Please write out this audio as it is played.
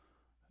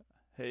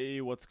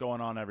Hey, what's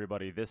going on,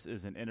 everybody? This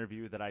is an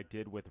interview that I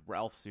did with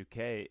Ralph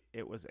Souquet.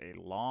 It was a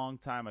long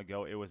time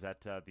ago. It was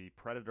at the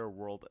Predator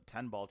World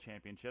 10-Ball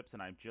Championships,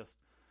 and I'm just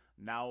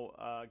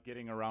now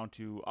getting around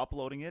to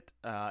uploading it,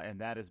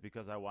 and that is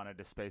because I wanted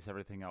to space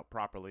everything out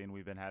properly, and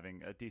we've been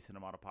having a decent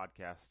amount of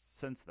podcasts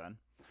since then.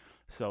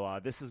 So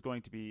this is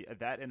going to be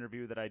that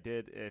interview that I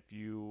did. If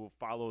you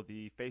follow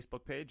the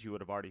Facebook page, you would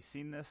have already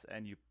seen this,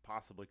 and you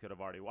possibly could have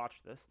already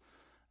watched this.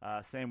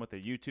 Same with the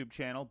YouTube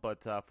channel,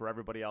 but for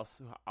everybody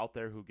else out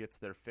there who gets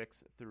their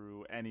fix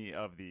through any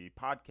of the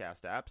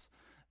podcast apps,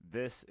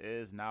 this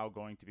is now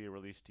going to be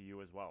released to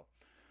you as well.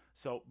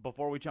 So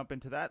before we jump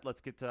into that, let's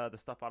get the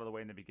stuff out of the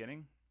way in the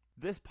beginning.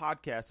 This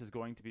podcast is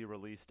going to be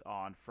released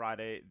on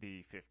Friday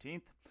the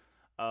 15th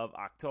of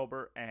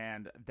October,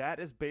 and that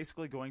is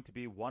basically going to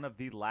be one of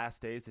the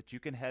last days that you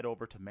can head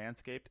over to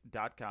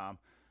manscaped.com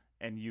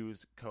and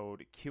use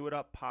code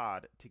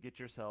QItUpPod to get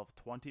yourself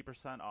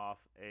 20% off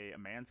a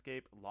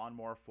Manscaped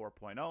Lawnmower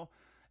 4.0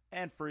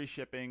 and free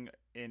shipping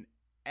in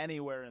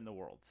anywhere in the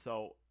world.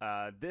 So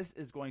this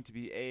is going to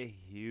be a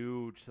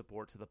huge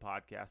support to the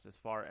podcast as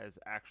far as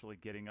actually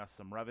getting us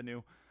some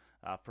revenue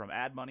from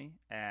ad money,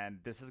 and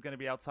this is going to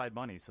be outside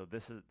money. So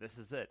this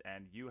is it,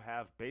 and you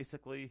have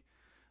basically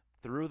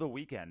through the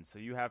weekend. So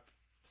you have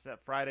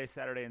Friday,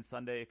 Saturday, and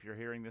Sunday, if you're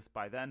hearing this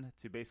by then,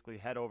 to basically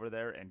head over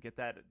there and get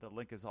that. The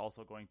link is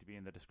also going to be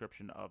in the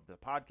description of the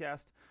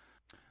podcast.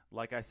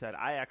 Like I said,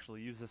 I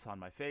actually use this on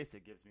my face.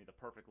 It gives me the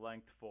perfect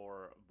length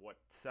for what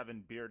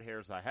 7 beard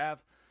hairs I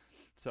have.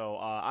 So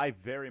I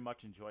very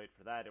much enjoy it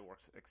for that. It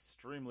works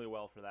extremely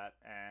well for that.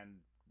 And,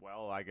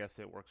 well, I guess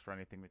it works for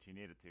anything that you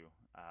need it to.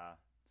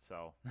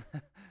 So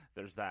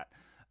there's that.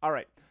 All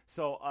right,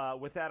 so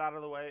with that out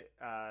of the way,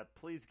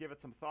 please give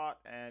it some thought,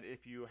 and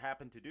if you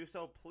happen to do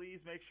so,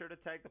 please make sure to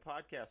tag the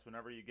podcast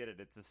whenever you get it.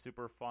 It's a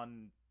super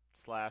fun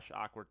 /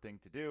 awkward thing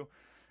to do,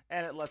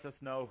 and it lets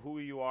us know who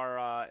you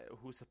are,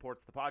 who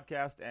supports the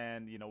podcast,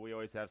 and, you know, we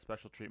always have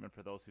special treatment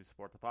for those who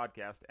support the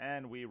podcast,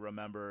 and we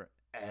remember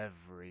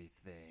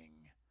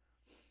everything.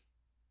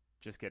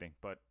 Just kidding,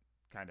 but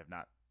kind of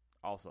not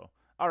also.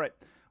 All right,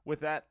 with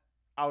that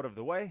out of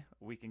the way,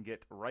 we can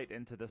get right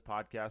into this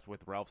podcast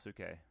with Ralph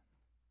Souquet.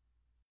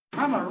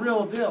 I'm a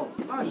real deal.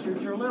 I'll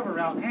shoot your liver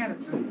out and hand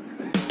it to you.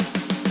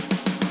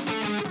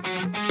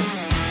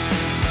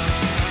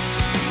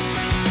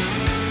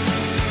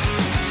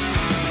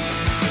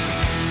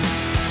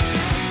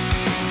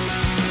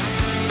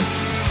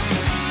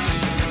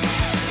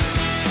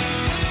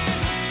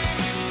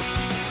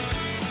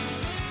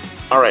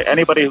 All right,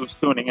 anybody who's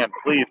tuning in,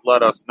 please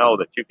let us know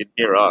that you can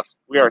hear us.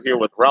 We are here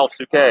with Ralph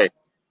Souquet.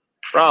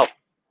 Ralph,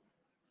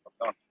 what's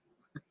going on?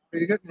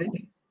 Pretty good,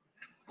 mate.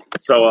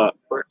 So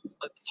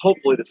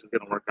hopefully this is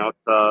going to work out.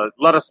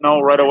 Let us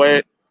know right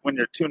away when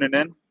you're tuning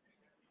in.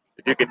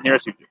 If you can hear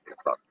us, it's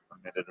about a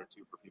minute or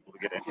two for people to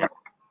get in here.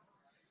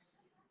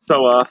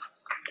 So,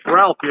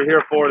 Ralph, you're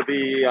here for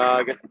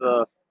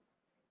the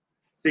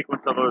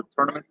sequence of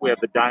tournaments. We have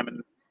the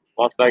Diamond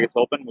Las Vegas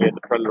Open. We have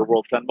the Predator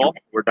World 10-Ball.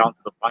 We're down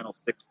to the final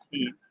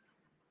 16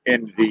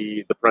 in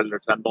the Predator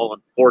 10-Ball.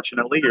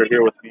 Unfortunately, you're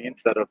here with me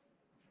instead of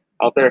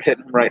out there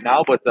hitting them right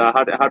now. But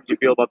how did you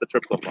feel about the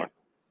trip so far?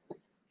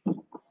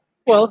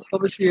 Well,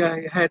 obviously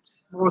I had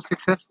more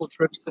successful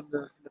trips in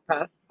the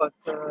past, but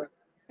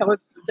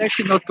it's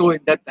actually not going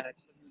that bad.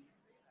 I mean,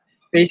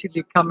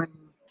 basically coming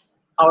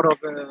out of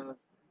I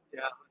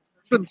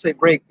shouldn't say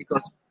break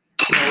because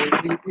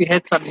we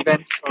had some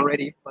events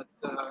already, but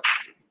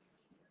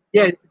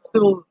I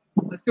still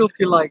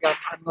feel like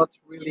I'm not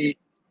really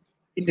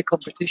in the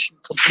competition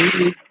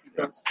completely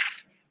because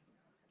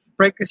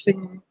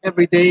practicing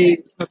every day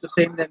is not the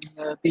same than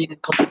being in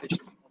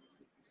competition.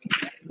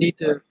 You need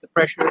the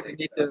pressure,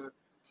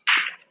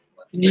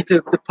 you need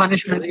the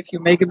punishment if you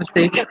make a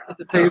mistake at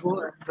the table,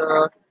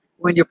 and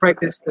when you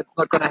practice, that's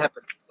not going to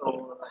happen.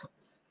 So,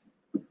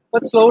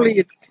 but slowly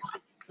it's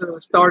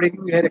starting.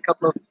 We had a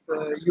couple of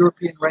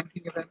European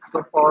ranking events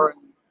so far, and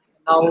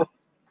now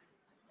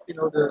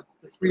the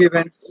 3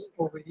 events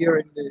over here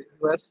in the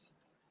US,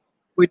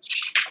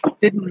 which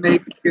didn't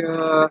make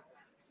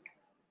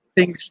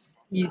things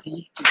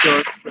easy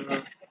because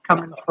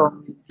coming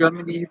from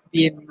Germany,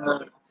 being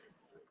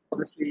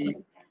obviously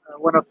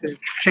one of the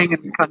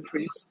Schengen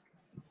countries,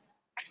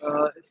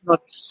 it's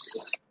not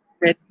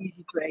that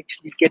easy to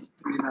actually get to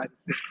the United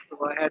States. So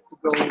I had to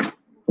go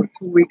for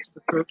 2 weeks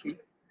to Turkey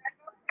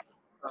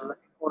in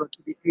order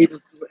to be able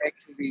to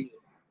actually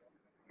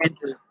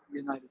enter the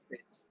United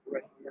States.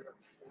 Right.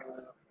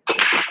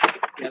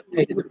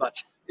 Paid in the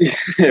butt.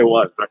 It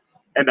was, right?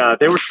 And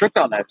they were strict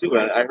on that too.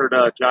 I heard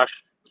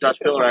Josh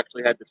Filler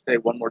actually had to stay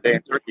one more day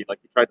in Turkey. Like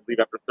he tried to leave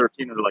after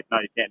 13, and they're like, "No,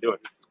 you can't do it."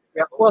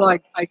 Yeah, well,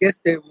 I guess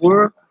they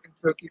were in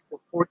Turkey for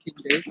 14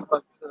 days,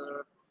 but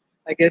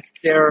I guess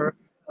their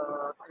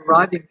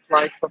arriving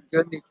flight from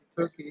Germany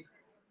to Turkey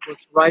was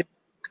right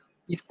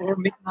before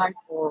midnight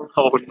or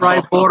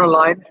right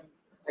borderline. And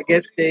I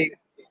guess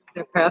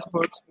their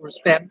passports were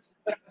stamped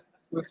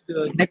with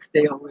the next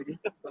day already,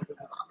 but it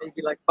was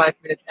maybe like 5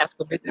 minutes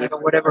after midnight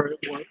or whatever it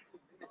was.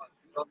 I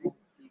don't know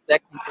the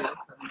exact details.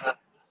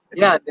 And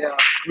Yeah, they are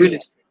really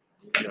strict.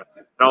 Yeah.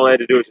 And all I had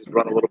to do was just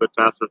run a little bit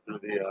faster through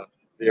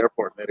the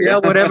airport. Yeah,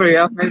 whatever.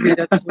 Yeah, maybe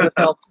that would have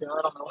helped. Yeah,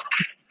 I don't know.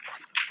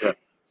 Yeah.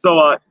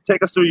 So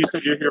take us through. You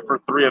said you're here for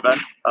 3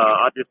 events.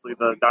 Obviously,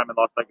 the Diamond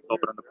Las Vegas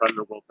Open and the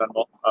Predator World 10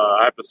 Ball.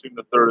 I have to assume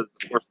the third is,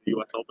 of course, the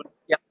U.S. Open.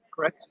 Yeah,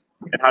 correct.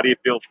 And how do you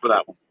feel for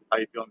that one? How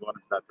are you feeling going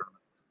into that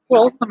tournament?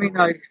 Well, I mean,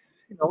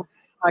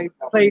 I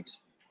played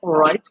all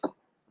right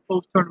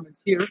both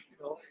tournaments here.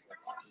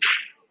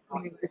 I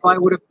mean, if I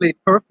would have played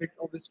perfect,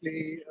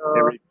 obviously,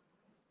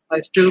 I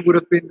still would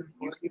have been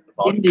in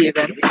the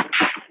event. Can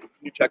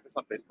you check this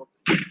on Facebook?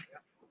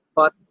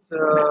 But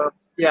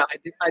yeah,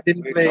 I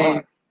didn't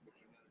play,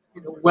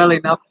 well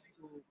enough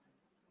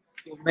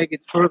to make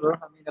it further.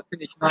 I mean, I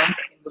finished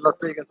 9th in the Las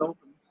Vegas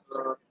Open.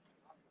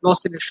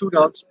 Lost in a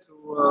shootout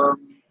to.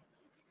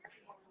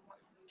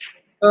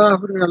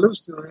 Who did I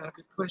lose to?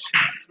 Good question.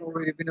 It's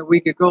already been a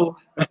week ago.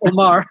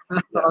 Omar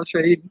Al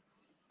Shaheen.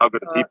 How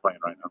good is he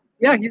playing right now?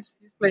 Yeah, he's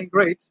playing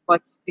great.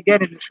 But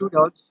again, in the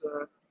shootouts,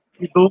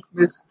 we both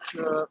missed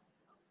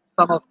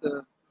some of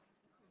the.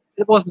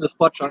 It wasn't a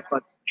spot shot,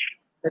 but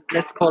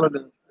let's call it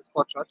a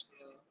spot shot.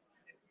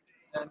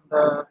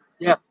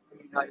 Yeah, I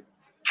mean,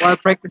 while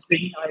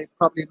practicing, I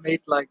probably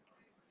made like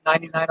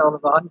 99 out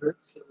of 100.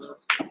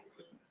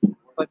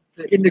 But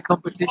in the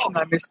competition,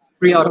 I missed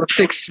 3 out of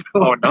 6. So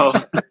Oh no!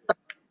 that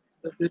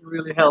didn't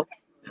really help.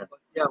 Yeah. But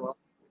yeah, well,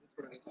 it's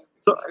what it is.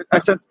 So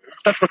since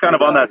we're kind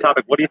of on that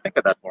topic, what do you think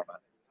of that format?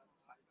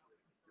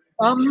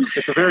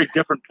 It's a very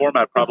different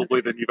format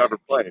probably than you've ever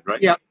played,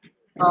 right? Yeah.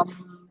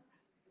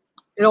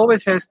 It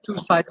always has 2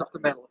 sides of the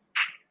medal.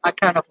 I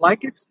kind of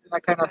like it, and I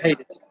kind of hate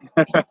it.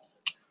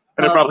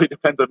 And it probably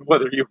depends on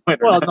whether you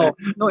win or Well, not.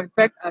 no. In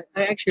fact, I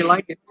actually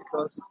like it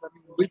because I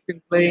mean we've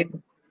been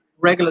playing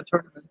regular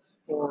tournaments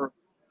for.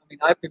 I mean,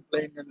 I've been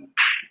playing them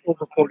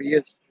over 40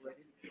 years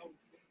already,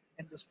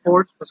 and the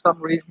sport for some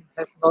reason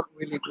has not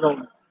really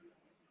grown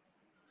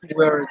to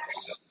where it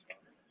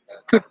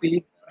could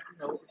be.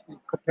 If we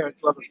compare it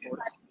to other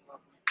sports.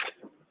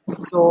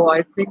 So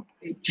I think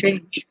a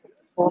change of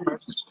the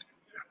format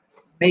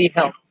may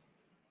help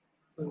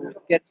to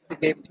get the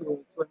game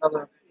to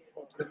another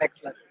or to the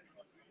next level.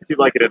 You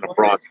like it in a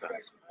broad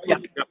sense. Yeah,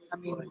 I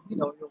mean,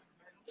 you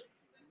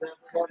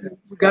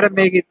got to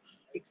make it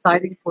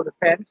exciting for the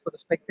fans, for the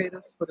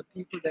spectators, for the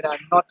people that are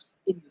not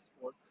in the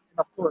sport. And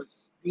of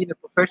course, being a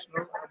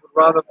professional, I would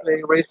rather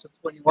play Race to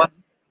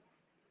 21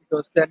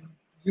 because then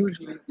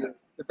usually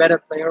the better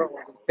player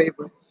or the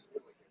favorites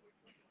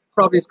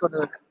probably is going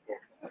to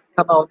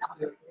come out on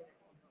the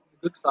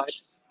good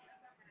side.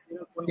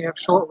 When you have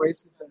short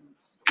races and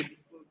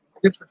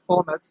different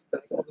formats,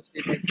 that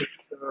obviously makes it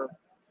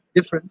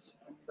different.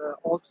 And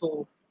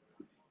also,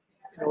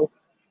 I'm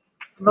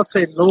not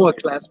saying lower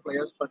class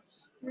players, but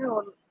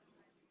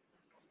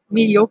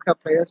mediocre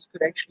players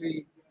could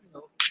actually,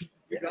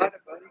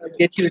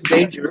 get you in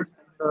danger.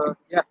 And,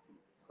 yeah,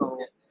 so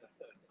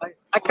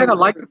I kind of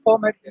like the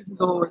format, even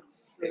though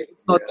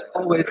it's not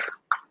always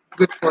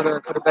good for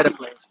the better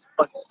players.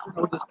 But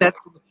the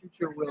stats in the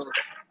future will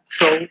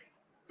show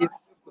if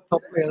the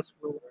top players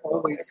will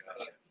always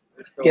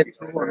get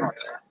through or not.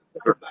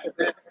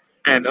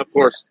 And of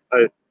course,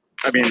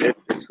 I mean,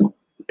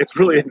 it's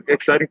really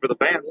exciting for the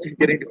fans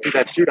getting to see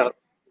that shootout.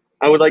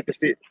 I would like to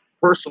see,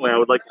 personally,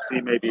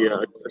 maybe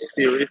a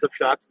series of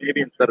shots, maybe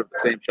instead of the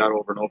same shot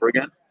over and over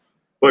again.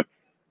 But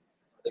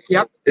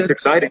yeah, it's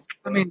exciting.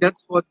 I mean,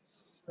 that's what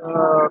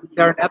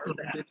Darren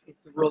Appleton did with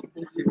the World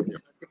Pool Series.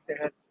 I think they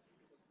had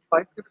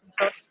 5 different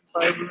shots, if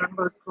I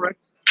remember it correct.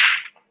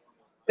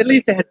 At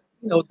least they had,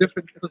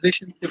 different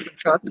positions, different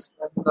shots.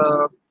 And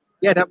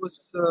yeah, that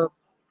was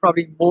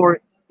probably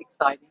more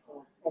exciting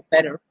or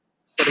better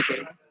for the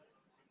game.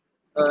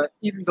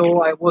 Even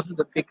though I wasn't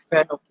a big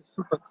fan of the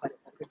super tight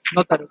pockets.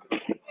 Not that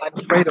I'm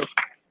afraid of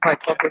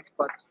tight pockets,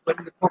 but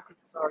when the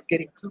pockets are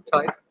getting too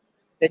tight,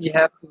 then you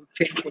have to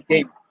change your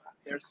game.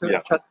 There are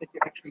certain shots that you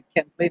actually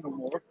can't play no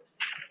more.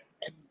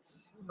 And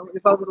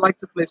if I would like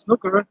to play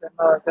snooker, then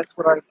that's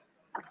what I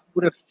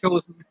would have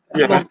chosen a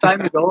long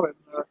time ago. And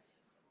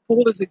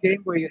pool is a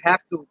game where you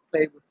have to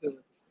play with the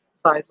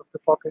size of the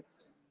pockets,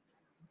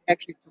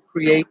 actually to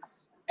create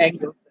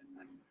angles.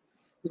 And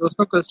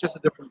snooker is just a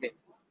different game.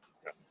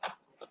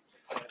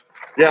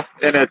 Yeah,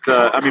 and it's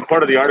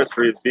part of the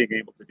artistry is being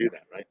able to do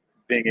that, right?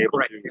 Being able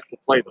to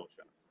play those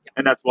shots,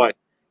 and that's why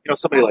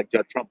somebody like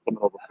Judd Trump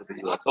coming over for the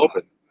U.S.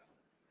 Open,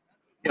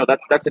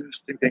 that's an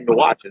interesting thing to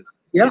watch. Is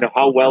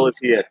how well is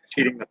he at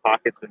cheating the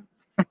pockets, and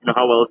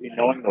how well is he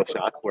knowing those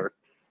shots work?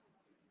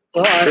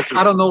 Well,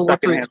 I don't know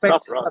what to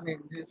expect. Stuff, I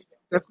mean, he's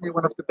definitely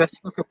one of the best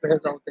snooker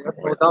players out there,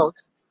 no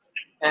doubt.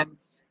 And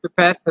the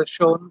past has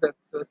shown that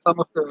some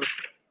of the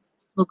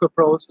snooker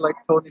pros like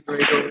Tony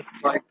Drago,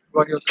 like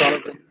Ronnie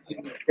O'Sullivan,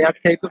 they are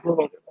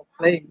capable of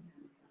playing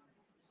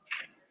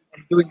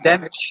and doing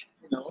damage,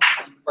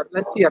 But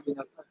let's see. I mean,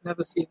 I've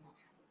never seen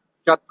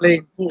Judd play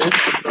in pool. And,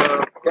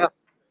 yeah,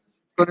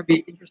 it's going to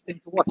be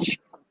interesting to watch.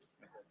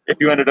 If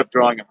you ended up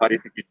drawing him, how do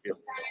you think you'd feel?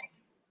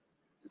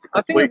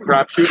 I think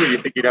crapshoot, or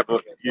you think you'd have a?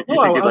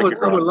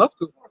 I would love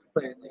to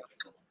play in there.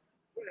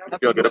 You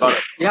feel good about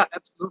it? Yeah,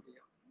 absolutely.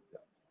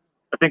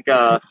 I think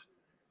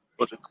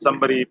was it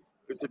somebody? It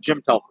was a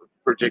Jim Telfer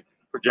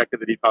projected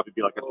that he'd probably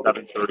be like a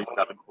 7:30,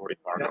 7:40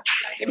 Fargo.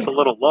 Seems a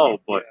little low,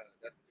 but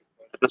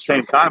at the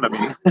same time, I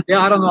mean,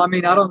 Yeah, I don't know. I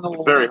mean, I don't know.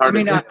 It's very hard I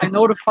mean, to say. I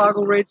know the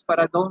Fargo rates, but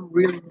I don't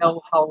really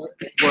know how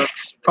it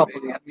works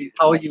properly. I mean,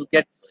 how you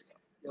get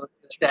the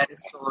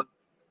status. So,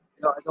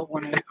 I don't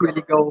want to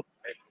really go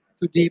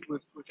too deep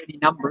with any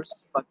numbers.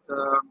 But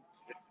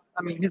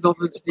I mean, he's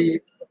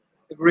obviously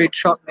a great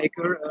shot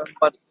maker,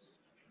 but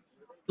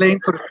playing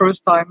for the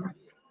first time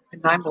in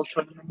 9-ball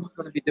tournament is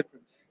going to be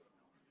different.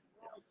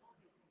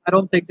 I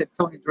don't think that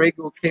Tony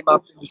Drago came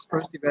up in his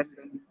first event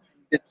and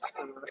did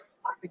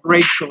a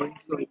great showing.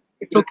 So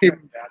it took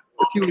him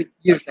a few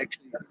years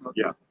actually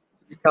to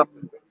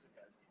become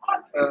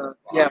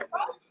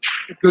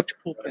a good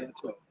pool player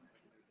too.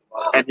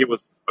 and he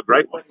was a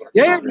great one.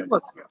 Yeah, he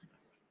was. Yeah.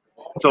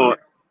 So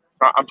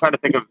I'm trying to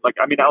think of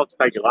Alex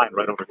Pagulayan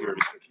right over here.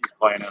 He's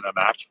playing in a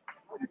match.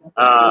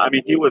 I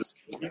mean, he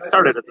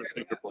started as a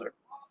snooker player,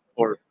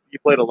 or he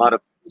played a lot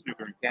of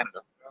snooker in Canada.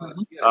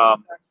 Mm-hmm.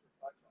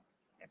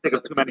 Can't think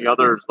of too many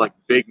others like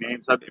big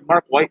names. I mean,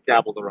 Mark White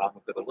dabbled around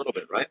with it a little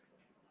bit, right?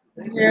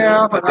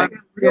 Yeah, but I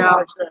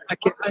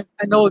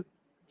know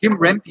Jim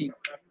Rempe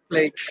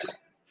played.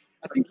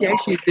 I think he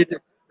actually did a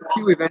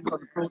few events on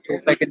the Pro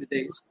Tour back in the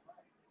days.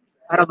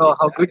 I don't know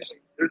how good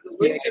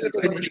he actually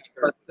finished,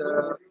 but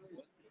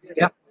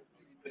yeah.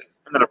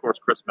 And then of course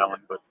Chris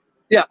Mellon, but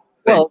Yeah,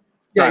 well,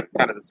 yeah,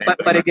 kind of the same but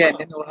thing. but again,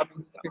 I mean,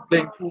 he's been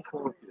playing pool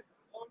for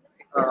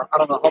I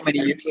don't know how many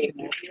years. So,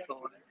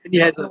 and he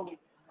has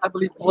I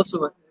believe,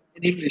 also an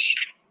English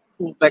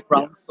pool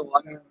background. So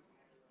I mean,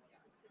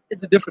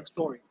 it's a different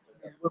story.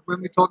 And when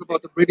we talk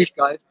about the British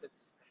guys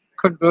that's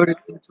converted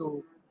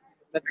into,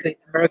 let's say,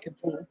 American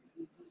pool,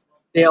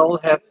 they all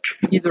have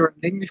either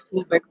an English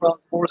pool background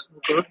or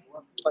snooker.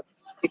 But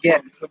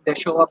again, when they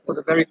show up for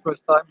the very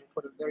first time,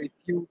 for the very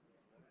few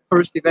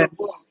first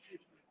events,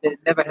 they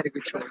never had a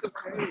good show.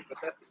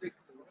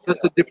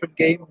 Just a different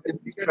game,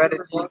 different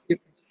strategy,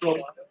 different stroke.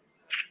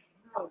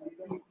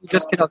 You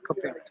just cannot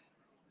compare it.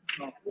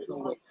 No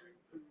way.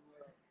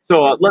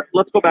 So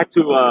let's go back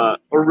to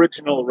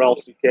original Ralph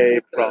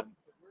Souquet from.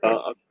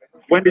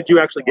 When did you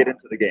actually get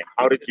into the game?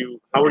 How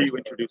were you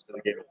introduced to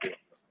the game of pool?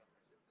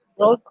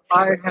 Well,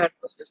 I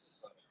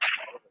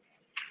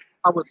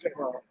was,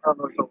 well, I don't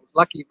know if I was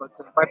lucky, but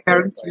my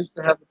parents used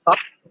to have a pub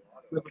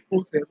with a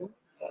pool table.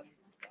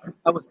 And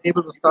I was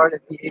able to start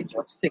at the age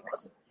of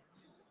 6.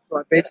 So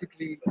I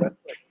basically,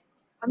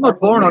 I'm not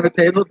born on the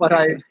table, but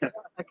I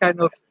kind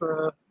of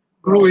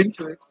grew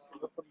into it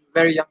from a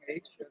very young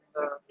age.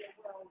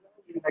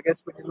 And I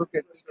guess when you look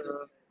at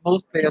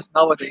most players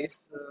nowadays,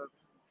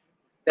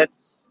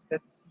 that's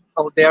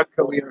how their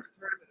career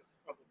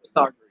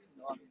started.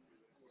 I mean,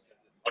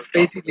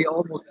 basically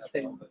almost the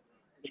same.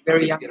 At a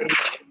very young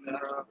age,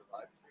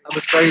 I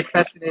was very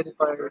fascinated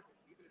by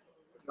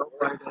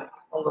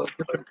all the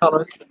different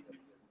colors and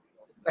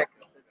the fact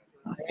that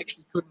I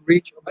actually couldn't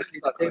reach obviously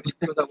the table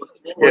because I was too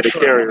short. You had to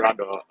carry around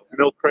a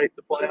milk crate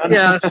to play on.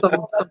 Yeah,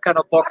 some kind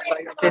of box.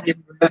 I can't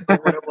even remember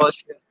what it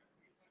was. Yeah.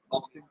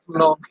 It's been too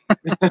long.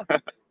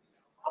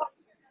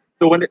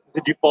 So when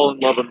did you fall in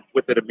love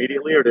with it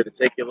immediately, or did it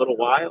take you a little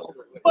while?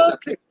 Well,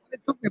 it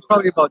took me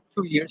probably about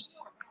 2 years,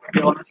 to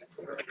be honest.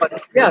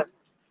 But yeah,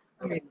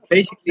 I mean,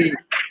 basically,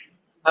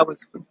 I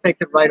was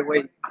infected right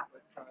away.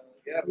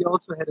 We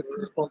also had a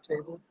football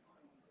table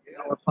in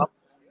our pub.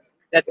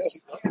 That's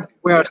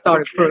where I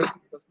started first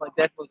because my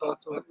dad was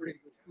also a pretty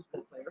good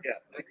football player.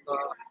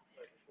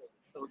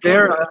 So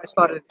there, I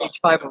started at age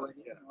 5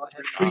 already. I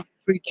had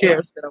three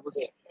chairs that I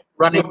was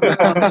running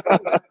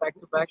back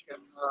to back,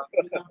 and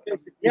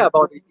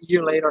about a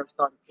year later, I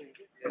started playing.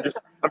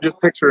 I'm just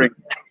picturing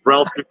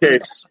Ralph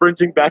Souquet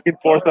sprinting back and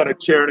forth on a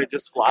chair, and it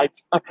just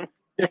slides.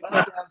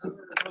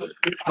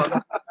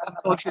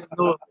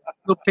 Unfortunately,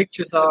 no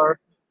pictures were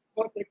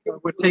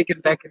taken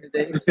back in the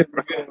days.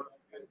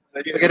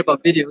 Forget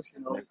about videos,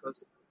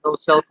 because no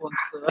cell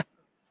phones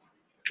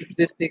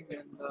existing.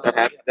 And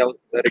that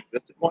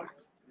existed once.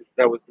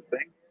 That was the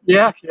thing.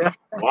 Yeah.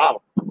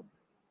 Wow.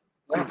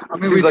 I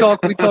mean, we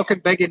talking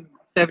back in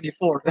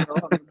 '74. I mean,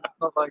 it's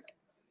not like.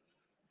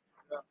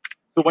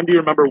 So when do you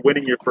remember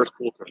winning your first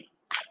pool tournament?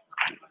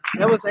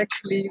 That was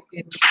actually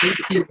in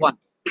 1981.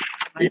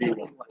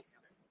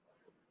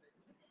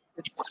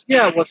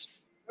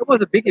 It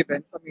was a big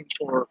event. I mean,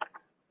 for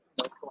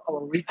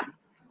our region,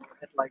 we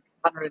had like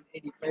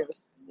 180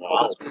 players.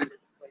 Wow. Obviously,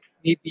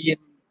 me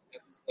being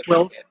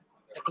 12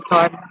 at the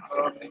time.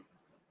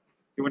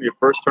 You won your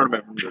first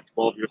tournament when you were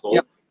 12 years old.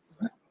 Yep.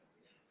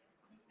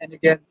 And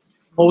against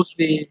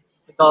mostly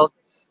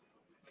adults.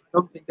 I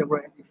don't think there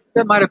were any.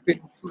 There might have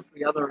been 2,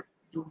 3 other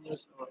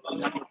juniors or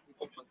younger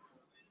people, but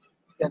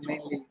they're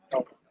mainly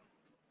adults.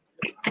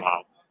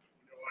 Wow.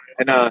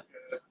 And how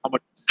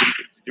much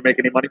did you make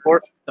any money for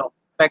it? No,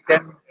 back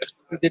then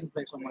we didn't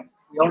play for money.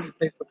 We only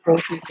played for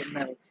trophies and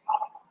medals.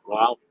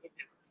 Wow.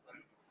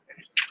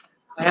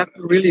 I have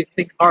to really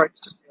think hard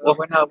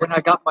when I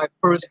got my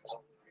first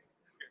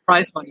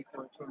prize money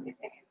for a tournament.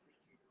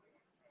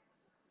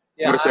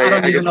 Yeah, I'm gonna say, I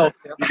don't I even guess know.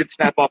 Yeah. you could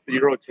snap off the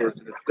Euro tours,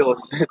 and it still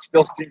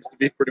seems to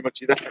be pretty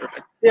much either.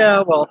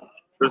 Yeah, well,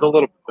 There's a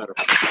little bit better.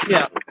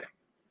 yeah.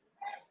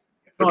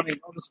 No, I mean,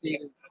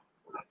 obviously,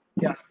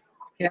 yeah,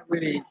 can't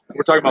really. So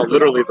we're talking about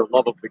literally the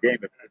love of the game.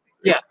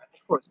 Yeah,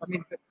 of course. I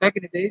mean, back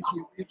in the days,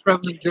 you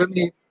travel in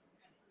Germany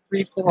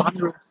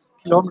 300-400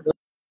 kilometers,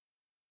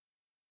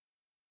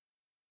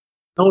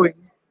 knowing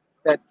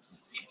that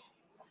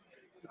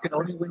you can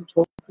only win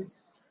trophies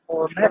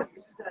or medals.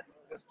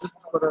 It's just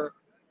for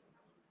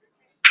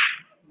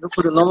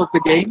the love of the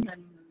game,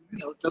 and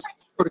just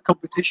for the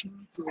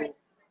competition to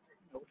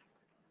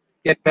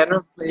get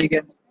better, play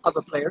against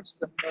other players,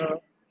 and yeah,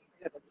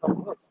 that's how it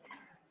was.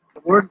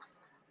 There weren't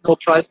no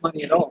prize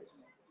money at all.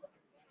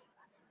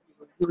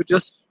 You were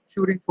just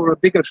shooting for a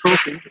bigger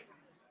trophy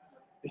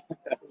to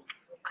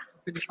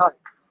finish high.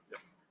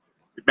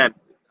 Man,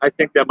 I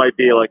think that might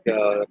be like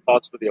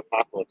thoughts for the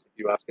apocalypse if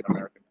you ask an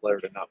American player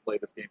to not play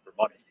this game for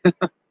money.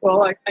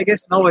 Well, I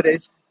guess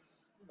nowadays,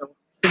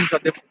 things are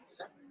different.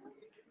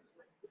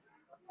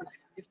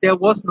 If there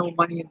was no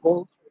money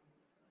involved,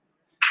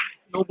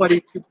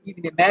 nobody could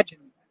even imagine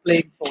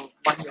playing for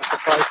money or for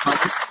prize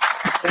money.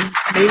 Then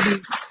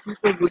maybe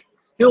people would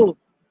still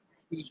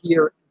be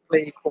here and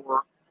play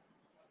for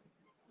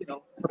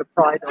the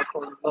pride or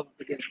for the love of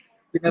the game.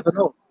 You never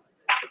know.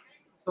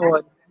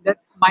 So that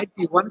might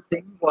be one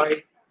thing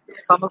why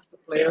some of the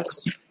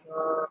players,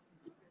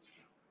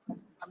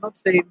 I'm not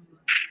saying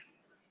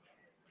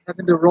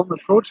having the wrong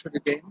approach to the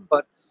game,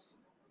 but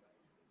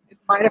it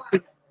might have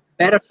been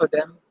better for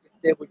them if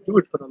they would do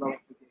it for the love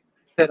of the game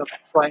instead of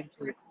trying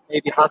to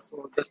maybe hustle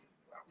or just,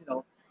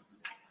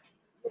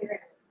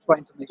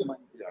 trying to make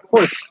money. Of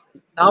course,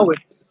 now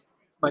it's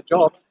my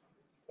job,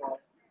 so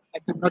I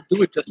could not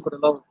do it just for the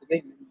love of the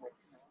game anymore.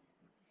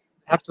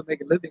 I have to make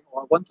a living,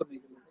 or I want to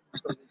make a living.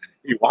 Because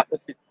You want to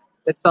see?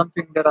 that's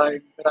something that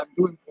I'm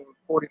doing for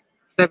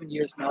 47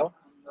 years now.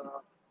 And,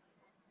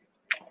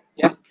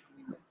 yeah, I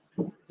mean,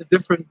 it's a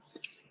different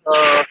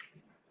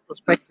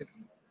perspective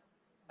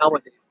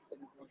nowadays than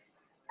it was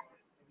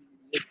many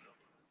years ago.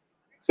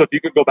 So if you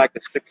could go back to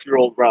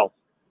 6-year-old Ralph,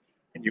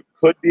 and you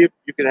could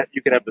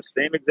have the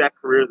same exact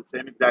career, the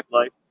same exact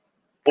life,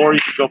 or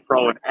you could go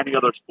pro in any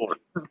other sport.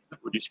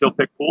 Would you still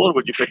pick pool, or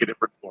would you pick a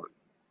different sport?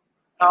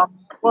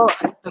 Well,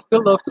 I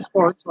still love the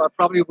sport, so I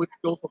probably would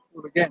go for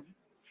pool again.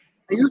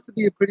 I used to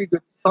be a pretty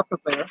good soccer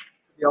player,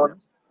 to be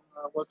honest.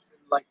 I was in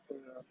like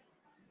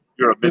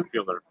You're a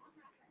midfielder.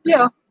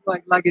 yeah,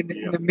 like in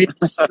the mid.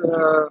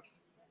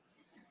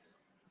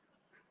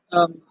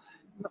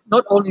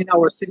 Not only in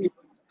our city,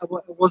 I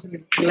was in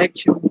an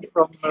election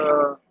from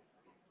how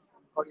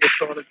do you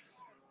call it?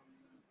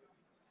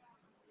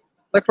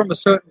 Like from a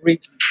certain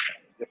region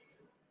in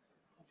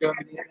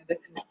Germany. And at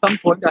some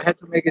point, I had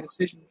to make a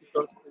decision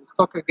because the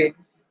soccer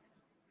games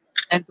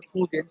and the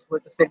pool games were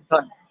at the same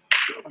time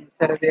on the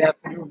Saturday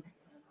afternoon.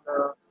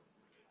 And,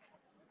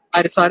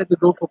 I decided to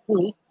go for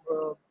pool.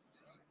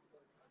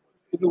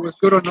 If it was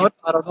good or not,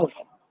 I don't know.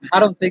 I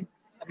don't think.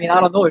 I mean, I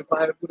don't know if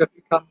I would have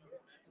become a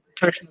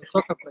professional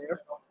soccer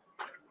player.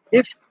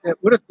 If that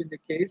would have been the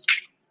case,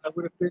 I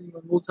would have been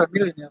a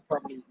multi-millionaire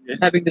probably,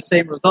 having the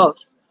same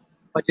results.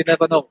 But you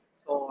never know.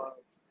 So,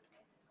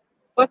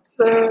 but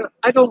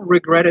I don't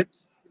regret it.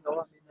 I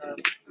mean,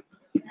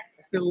 I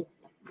still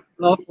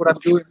love what I'm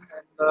doing,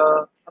 and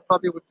I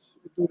probably would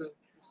do the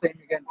same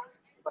again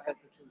if I had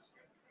to choose.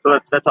 So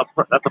that's a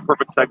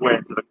perfect segue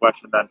into the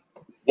question then.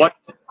 What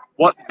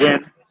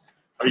win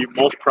are you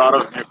most proud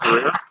of in your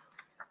career?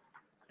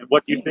 And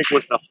what do you think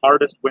was the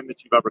hardest win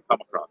that you've ever come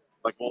across?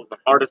 Like, what was the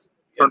hardest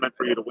tournament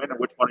for you to win, and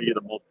which one are you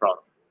the most proud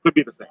of? Could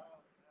be the same.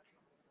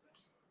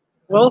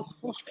 Well,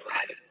 most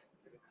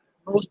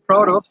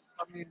proud of.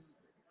 I mean,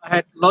 I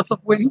had lots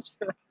of wins.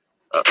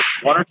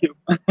 One or two.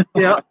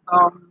 Yeah.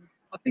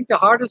 I think the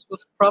hardest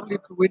was probably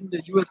to win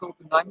the US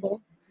Open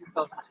 9-ball in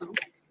 2002.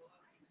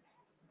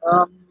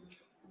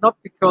 Not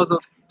because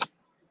of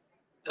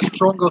a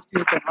stronger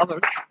field than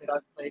others that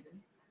I've played in,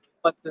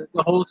 but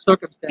the whole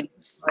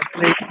circumstances. I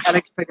played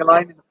Alex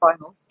Pegulain in the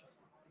finals,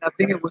 and I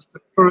think it was the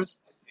first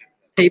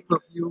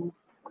pay-per-view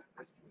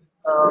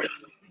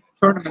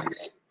tournament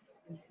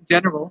in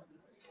general,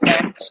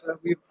 and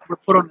we were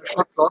put on the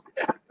shot clock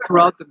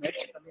throughout the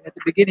match. I mean, at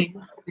the beginning,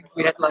 I think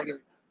we had like a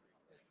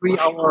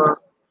 3-hour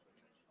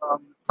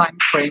time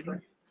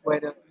frame where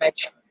the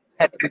match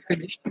had to be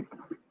finished.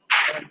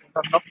 And if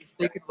I'm not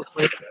mistaken, it was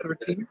race to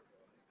 13.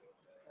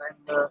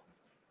 And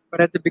but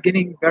at the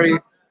beginning, Barry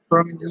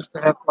Berman used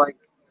to have like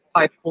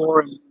pipe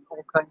core and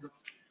all kinds of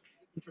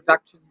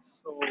introductions.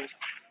 So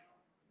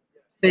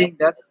saying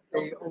that,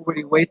 they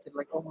already wasted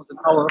like almost an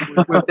hour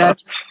with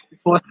that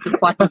before the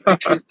final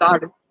actually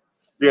started.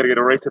 You got to get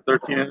a race at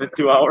 13 in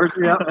 2 hours.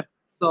 Yeah.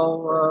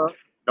 So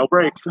no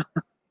breaks.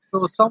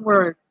 So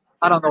somewhere,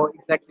 I don't know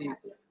exactly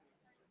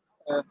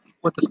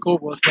what the score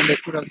was when they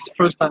put us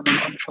first time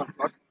on the shot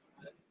clock.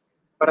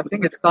 But I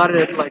think it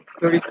started at like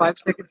 35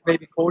 seconds,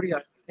 maybe 40.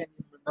 I can't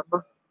even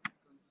remember.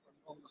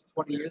 Almost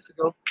 20 years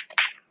ago.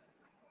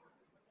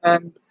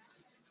 And,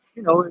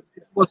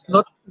 it was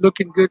not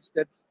looking good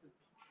that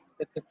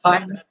the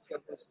time that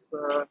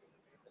was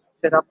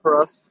set up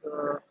for us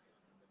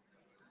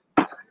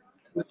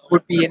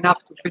would be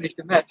enough to finish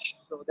the match.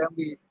 So then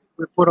we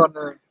put on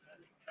a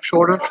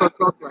shorter shot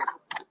clock, like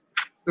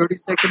 30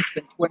 seconds,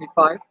 then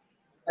 25.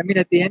 I mean,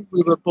 at the end,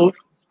 we were both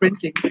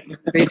sprinting,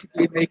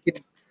 basically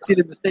making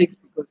silly mistakes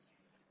because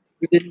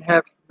we didn't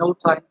have no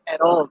time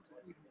at all to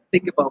even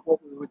think about what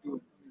we were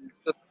doing. It's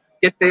just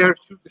get there,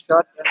 shoot the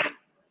shot, and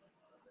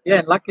yeah,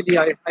 and luckily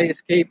I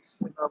escaped.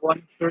 And I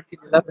won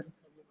 13-11.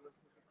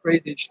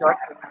 Crazy shot,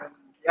 and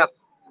yeah,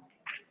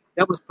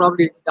 that was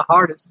probably the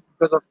hardest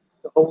because of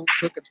the whole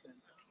circumstance.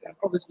 And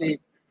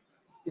obviously,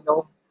 you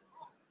know,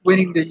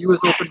 winning the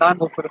U.S. Open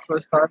 9-ball for the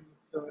first time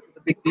is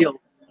a big deal.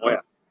 Oh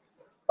yeah.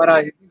 But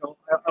I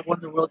won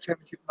the World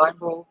Championship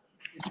 9-ball,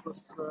 which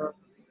was,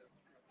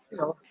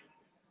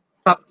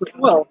 tough to.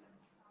 Well,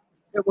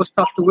 it was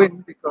tough to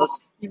win because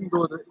even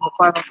though in the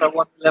finals I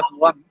won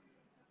 11-1,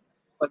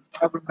 but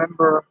I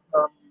remember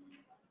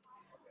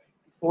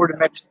before the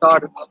match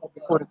started, or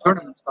before the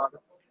tournament started,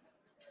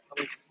 I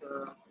was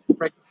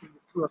practicing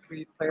with 2 or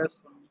 3 players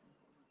on the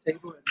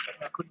table, and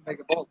I couldn't make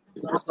a ball.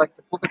 It was like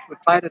the pockets were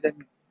tighter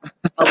than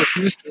I was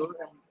used to,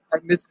 and I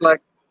missed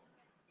like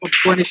from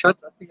 20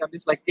 shots. I think I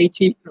missed like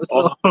 18 or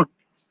so. Oh.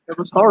 It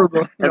was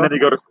horrible. And then you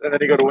go to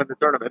win the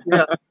tournament.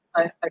 Yeah,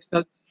 I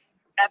felt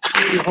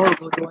absolutely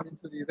horrible going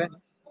into the event.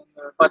 And,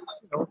 but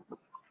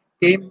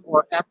game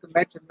or after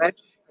match and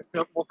match, I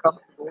felt more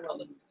comfortable.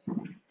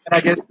 And I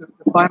guess the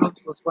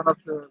finals was one of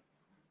the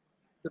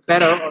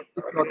better, or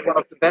if not one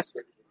of the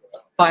best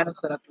finals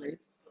that I played,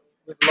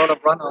 with a lot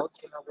of runouts,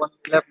 and I won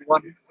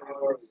 11-1.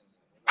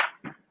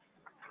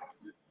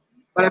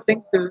 But I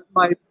think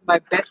my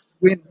best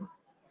win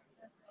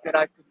that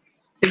I could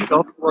think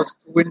of was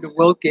to win the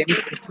World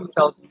Games in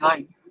 2009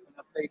 when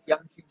I played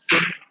Yang Qingqun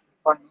in the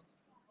finals.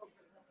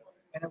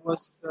 And it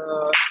was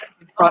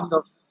in front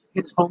of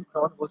his home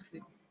crowd, was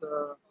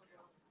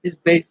his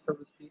base, so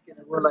to speak, and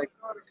there were like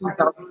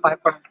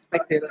 2,500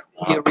 spectators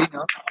in the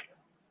arena.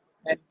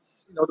 And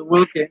the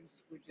World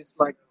Games, which is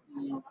like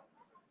the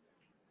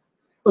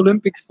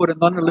Olympics for the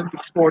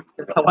non-Olympic sports,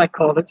 that's how I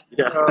call it.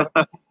 Yeah.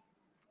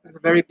 It's a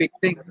very big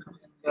thing. And,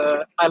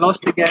 I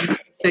lost against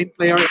the same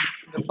player in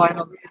the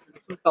finals in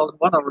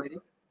 2001 already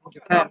in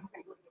Japan.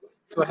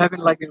 So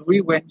having like a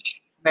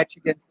revenge match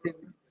against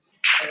him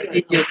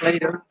 8 years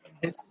later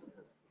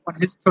on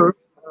his turf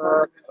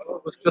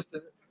was just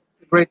a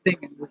great thing.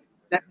 And with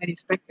that many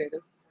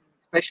spectators,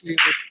 especially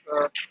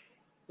with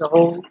the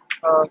whole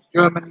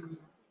German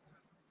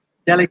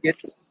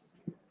delegates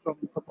from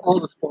all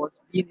the sports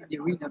being in the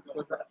arena,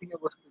 because I think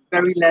it was the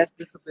very last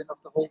discipline of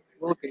the whole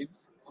World Games.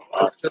 It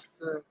was just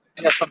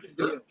something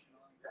to do.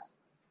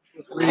 It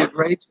was really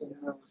great, and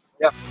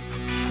yeah.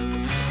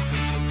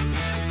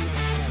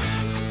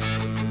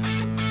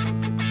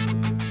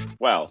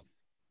 Well,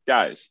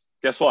 guys,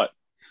 guess what?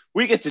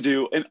 We get to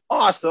do an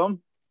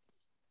awesome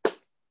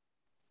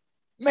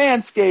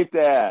Manscaped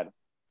ad.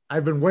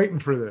 I've been waiting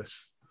for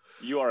this.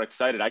 You are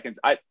excited.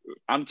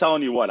 I'm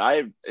telling you what,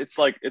 it's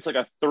like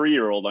a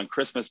 3-year-old on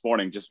Christmas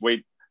morning, just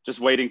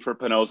waiting for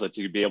Penosa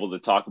to be able to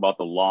talk about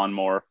the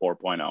Lawnmower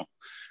 4.0.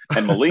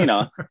 And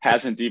Molina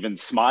hasn't even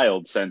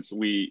smiled since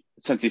he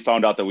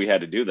found out that we had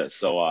to do this.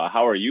 So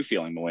how are you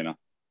feeling, Molina?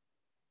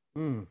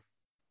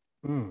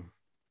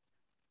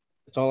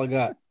 That's all I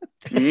got.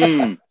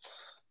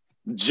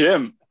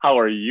 Jim, how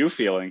are you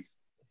feeling?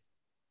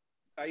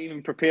 I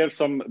even prepared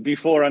some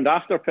before and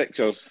after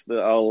pictures that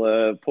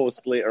I'll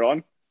post later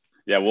on.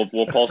 Yeah,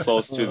 we'll post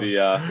those to the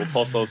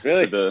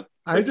Really? to the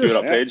Give It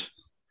Up page.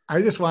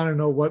 I just want to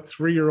know what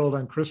 3-year-old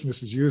on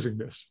Christmas is using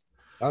this.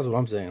 That's what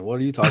I'm saying. What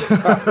are you talking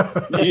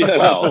about? Yeah,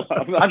 Well,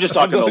 I'm just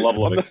talking the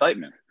level of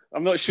excitement.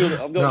 I'm not sure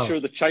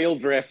the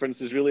child reference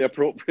is really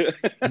appropriate.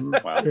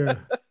 Wow. Yeah.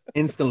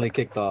 Instantly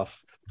kicked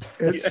off.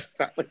 Yeah,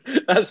 exactly.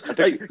 That's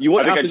right. You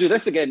won't have to do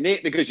this again,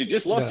 Nate, because you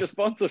just lost your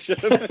sponsorship.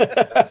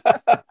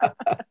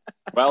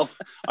 Well,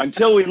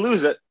 until we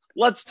lose it,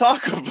 let's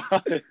talk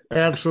about it.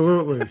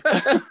 Absolutely.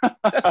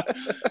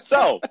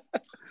 So,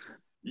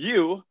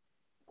 you,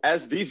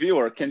 as the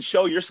viewer, can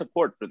show your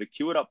support for the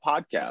Cue It Up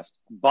podcast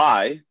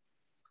by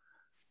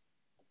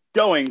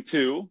going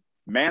to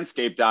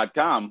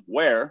manscaped.com,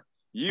 where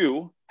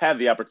you have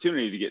the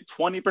opportunity to get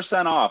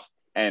 20% off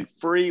and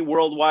free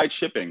worldwide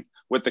shipping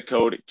with the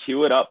code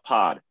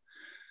CueItUpPod.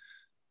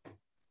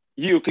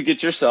 You could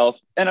get yourself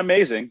an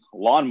amazing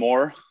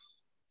Lawnmower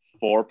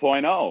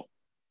 4.0.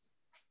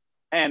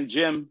 And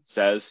Jim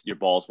says your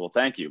balls will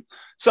thank you.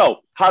 So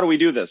how do we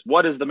do this?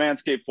 What is the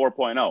Manscaped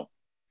 4.0?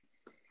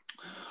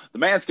 The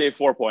Manscaped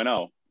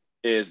 4.0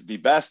 is the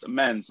best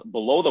men's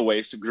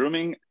below-the-waist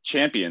grooming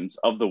champions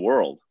of the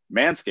world.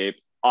 Manscaped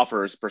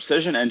offers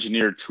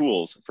precision-engineered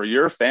tools for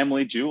your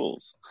family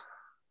jewels.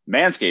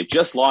 Manscaped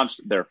just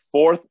launched their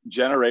 4th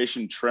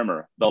generation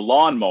trimmer, the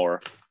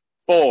Lawnmower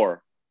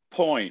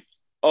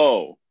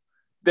 4.0.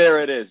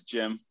 There it is,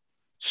 Jim.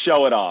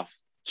 Show it off.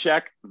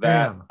 Check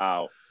that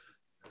out.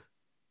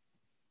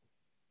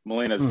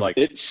 Molina's like,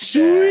 it's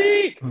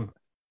sweet.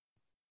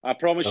 I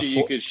promise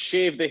you could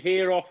shave the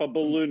hair off a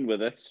balloon with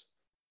this.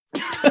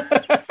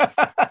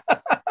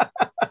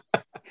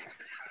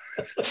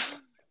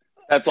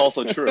 That's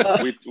also true.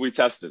 We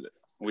tested it.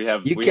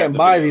 You can't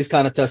buy these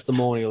kind of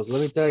testimonials.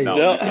 Let me tell you.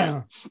 No, you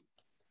can't.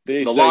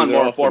 The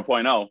Lawnmower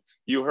 4.0.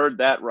 You heard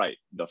that right.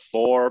 The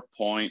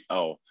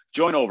 4.0.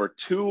 Join over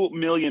 2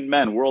 million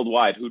men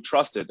worldwide who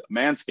trusted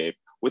Manscaped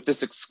with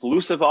this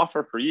exclusive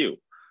offer for you.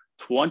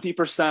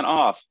 20%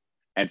 off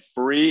and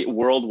free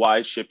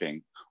worldwide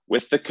shipping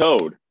with the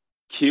code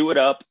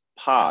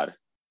QItUpPod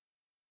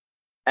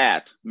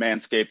at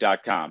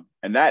manscaped.com.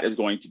 And that is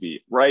going to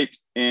be right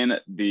in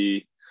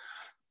the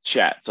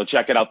chat. So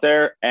check it out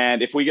there.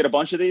 And if we get a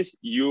bunch of these,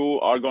 you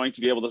are going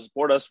to be able to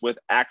support us with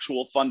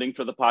actual funding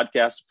for the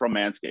podcast from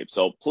Manscaped.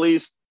 So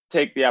please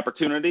take the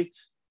opportunity.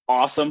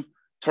 Awesome.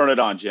 Turn it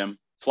on, Jim.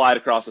 Fly it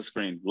across the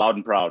screen, loud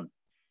and proud.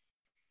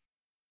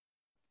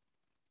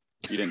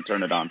 You didn't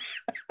turn it on.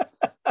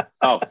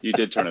 Oh, you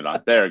did turn it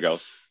on. There it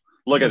goes.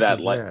 Look at that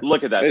light.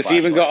 Look at that. It's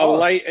even got a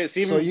light. It's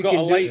even got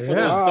a light for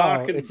those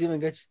dark. It's even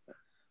got.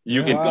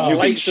 You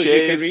can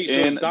shave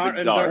in the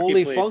dark.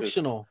 Fully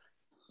functional.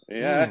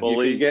 Yeah, you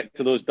can get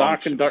to those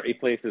dark and dirty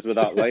places with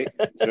that light.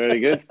 It's very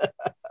good.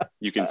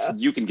 You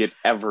can get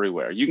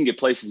everywhere. You can get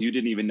places you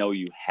didn't even know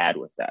you had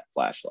with that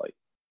flashlight.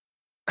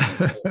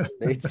 I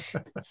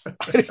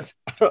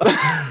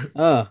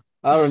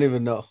don't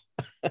even know.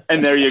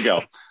 And there you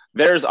go.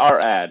 There's our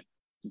ad.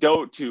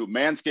 Go to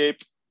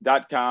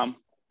manscaped.com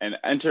and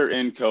enter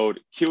in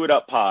code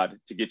QItUpPod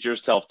to get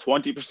yourself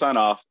 20%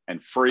 off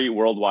and free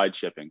worldwide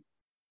shipping.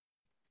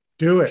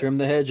 Do it. Trim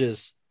the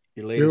hedges.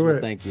 Your ladies will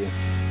thank you.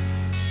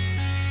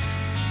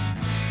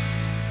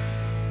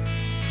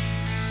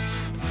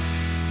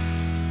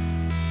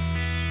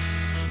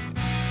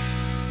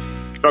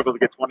 Struggle to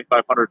get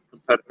 2,500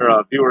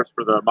 viewers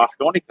for the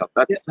Mosconi Cup.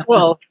 That's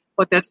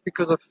but that's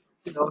because of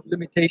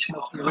limitation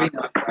of the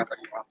arena.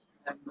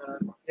 And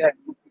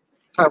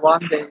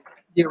Taiwan,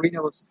 the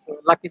arena was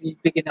luckily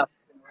big enough.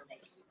 It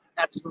was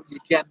absolutely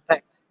jam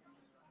packed.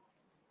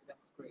 That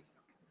was great.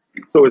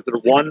 So, is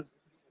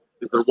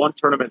there one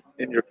tournament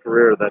in your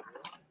career that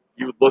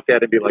you would look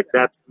at and be like,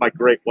 "That's my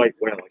great white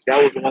whale"? Like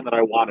that was the one that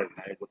I wanted, and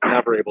I was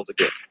never able to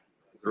get.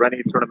 Is there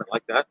any tournament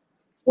like that?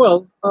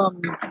 Well,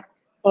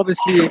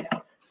 obviously.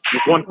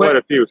 You've won quite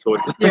a few, so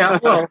it's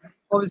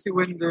obviously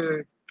when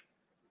the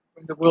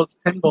World's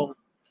 10 Ball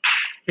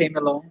came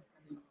along,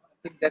 I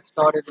think that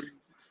started in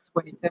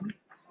 2010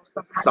 or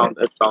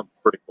something. It sounds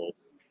pretty cool.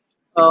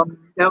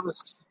 That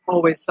was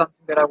always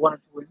something that I wanted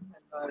to win,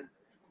 and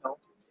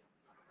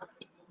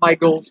my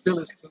goal still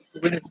is to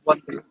win it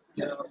one day.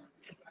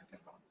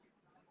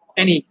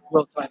 Any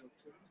world title,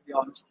 to be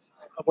honest.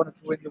 I wanted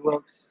to win the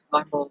World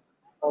 9 Ball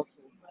also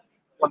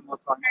one more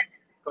time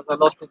because I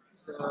lost it.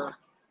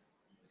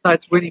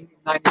 Besides winning in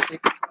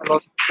 '96, I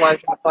lost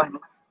twice in the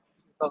finals,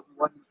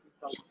 2001 and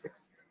 2006.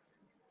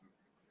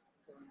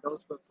 So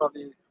those were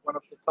probably one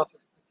of the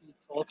toughest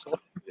defeats also.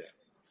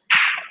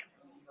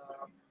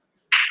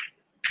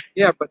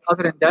 But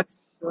other than that,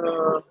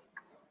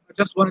 I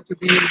just wanted to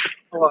be,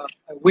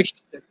 I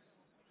wished that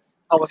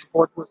our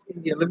sport was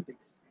in the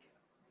Olympics.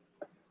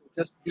 So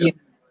just being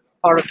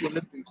part of the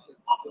Olympics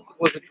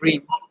was a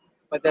dream,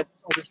 but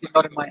that's obviously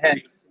not in my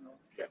hands.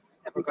 It's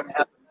never going to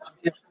happen.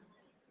 If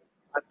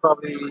I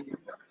probably. Do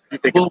you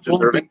think it's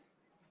deserving?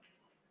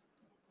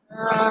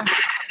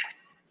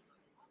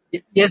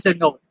 Yes and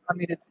no. I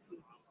mean, it's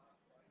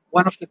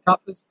one of the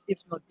toughest,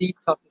 if not the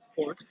toughest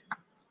sport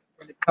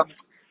when it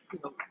comes,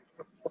 from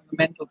the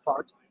mental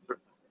part.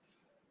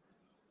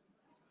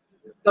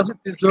 Does it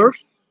deserve?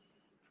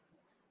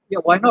 Yeah,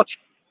 why not?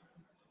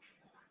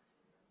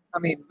 I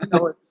mean,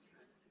 it's.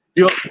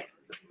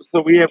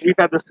 So we've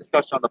had this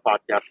discussion on the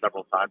podcast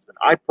several times, and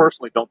I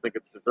personally don't think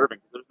it's deserving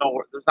because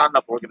there's not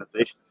enough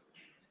organization.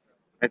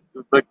 And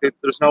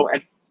there's no,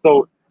 and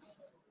so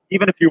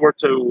even if you were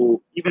to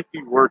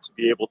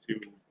be able to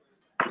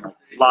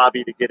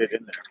lobby to get it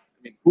in there,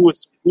 I mean,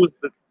 who's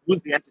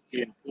the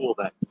entity and pool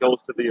that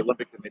goes to the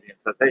Olympic Committee and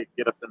says, "Hey,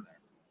 get us in there"?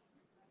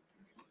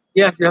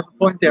 Yeah, you have a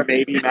point there.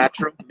 Maybe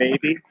Matchroom,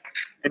 maybe,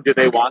 and do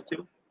they want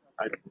to?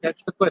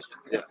 That's the question.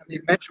 Yeah. I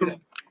mean,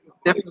 Matchroom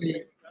would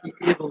definitely be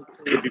able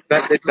to.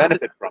 They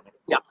benefit from it.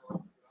 Yeah,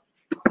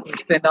 to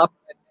stand up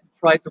and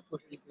try to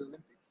push it into the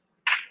Olympics.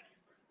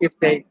 If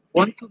they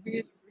want to be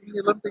in the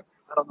Olympics,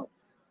 I don't know,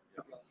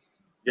 to be honest.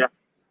 Yeah.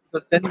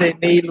 Because then they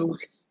may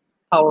lose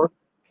power.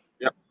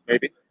 Yeah,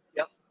 maybe.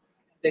 Yeah.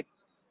 They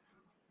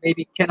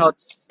maybe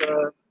cannot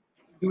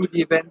do the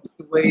events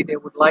the way they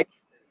would like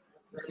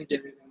to see their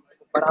events.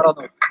 But I don't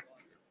know.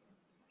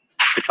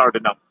 It's hard to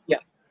know.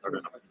 Yeah. Hard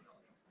to know.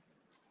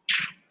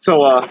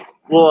 So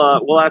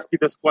we'll ask you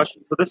this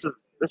question. So this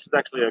is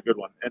actually a good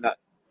one, and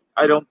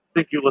I don't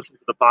think you listen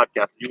to the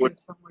podcast. You would.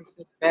 Somewhere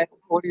said bad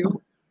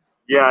audio.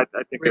 Yeah,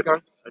 I think we got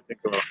it. I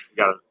think I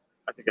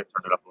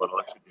turned it up a little.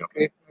 That should be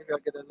okay. Okay, maybe I'll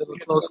get a little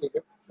closer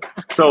here.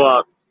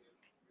 So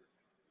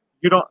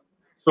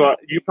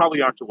you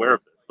probably aren't aware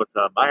of this, but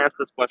I asked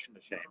this question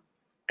to Shane.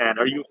 And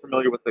are you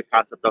familiar with the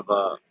concept of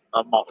a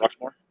Mount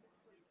Rushmore?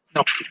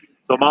 No.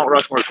 So Mount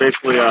Rushmore is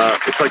basically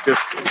it's like this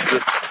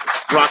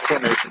rock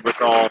formation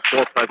with all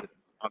 4 presidents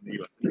on the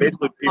U.S. And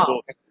basically,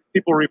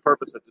 people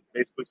repurpose it to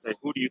basically say,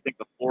 who do you think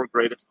the 4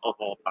 greatest of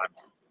all time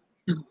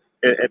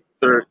are at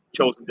their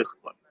chosen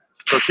discipline?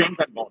 So Shane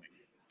Van Boening,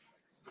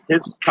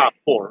 his top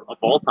 4 of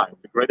all time,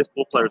 the greatest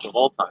pool players of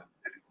all time,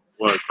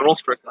 was Earl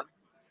Strickland,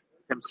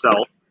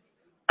 himself,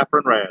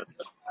 Efren Reyes,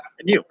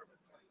 and you.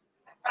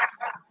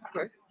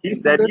 Okay. He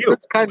said you.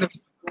 That's kind of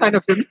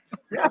him.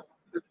 Yeah.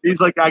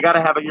 He's like, I got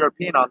to have a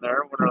European on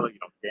there. When they're like,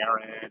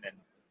 Darren and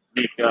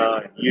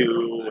Mika and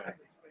you and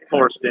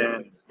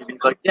Torsten. And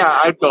he's like, yeah,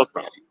 I'd go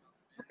for it.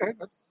 Okay.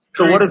 That's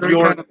so very, what is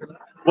your, kind of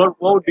what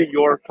would be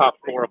your top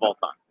 4 of all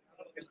time?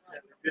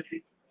 It's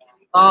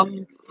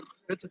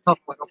a tough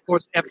one. Of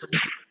course, Efren.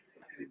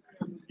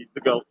 He's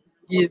the GOAT.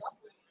 He is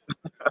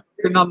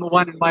the number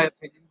 1 in my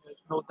opinion.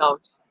 There's no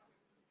doubt.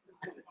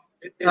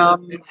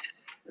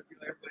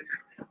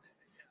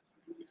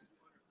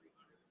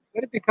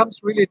 But it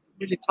becomes really,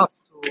 really tough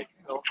to,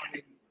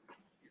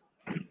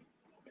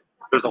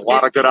 there's a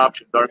lot of good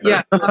options, aren't there?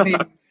 Yeah,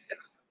 I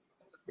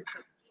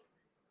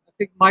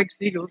think Mike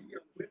Siegel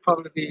would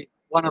probably be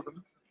one of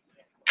them.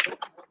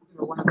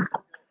 One of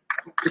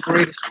the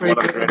greatest straight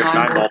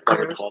 9-ball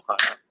players of all time.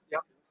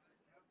 Yeah.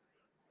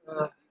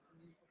 Of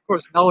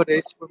course,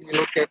 nowadays when we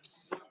look at,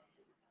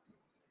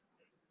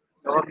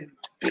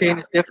 Shane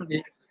is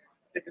definitely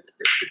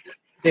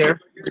there.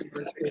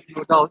 There's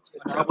no doubt.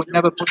 And I would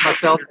never put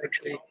myself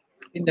actually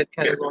in that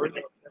category.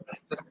 That's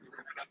just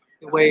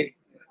the way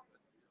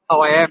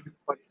how I am.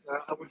 But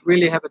I would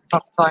really have a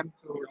tough time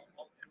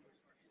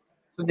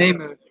to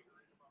name a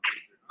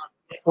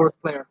 4th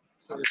player,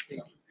 so to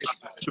speak.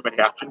 Too many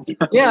options.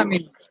 Yeah,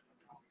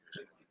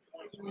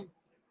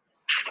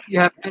 you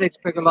have Alex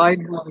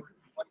Pegulain, who's a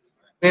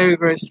very,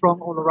 very strong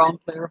all-around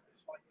player.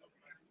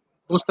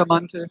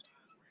 Bustamante.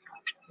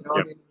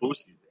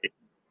 Boosty.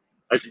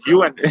 Like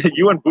you and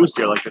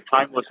Boosty are like the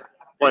timeless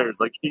players.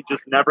 Like he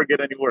just never get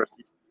any worse.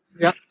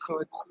 Yeah, so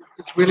it's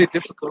really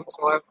difficult.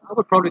 So I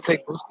would probably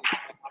take Boosty.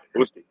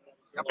 Boosty.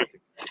 Yep.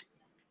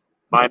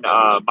 Mine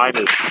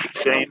is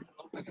Shane.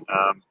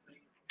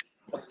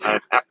 I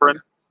have Efren,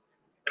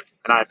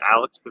 and I have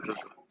Alex because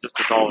it's just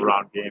his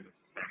all-around game is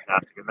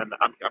fantastic. And then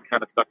I'm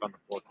kind of stuck on the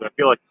 4th too. I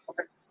feel like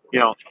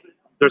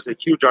there's a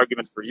huge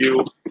argument for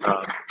you.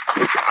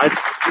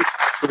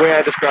 The way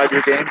I describe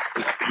your game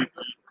is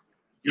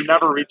you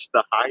never reached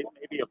the highs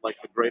maybe of like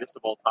the greatest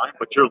of all time,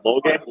 but your low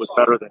game was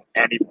better than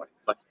anybody.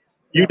 Like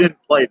you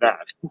didn't play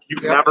bad. You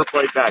never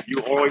played bad.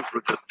 You always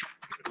were just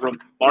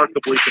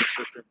remarkably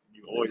consistent.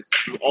 You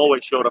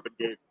always showed up and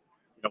gave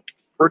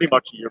pretty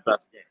much your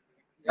best game.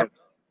 Yep.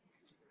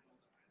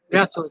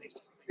 Yeah, so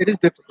it is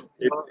difficult.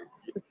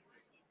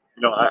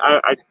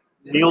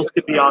 Niels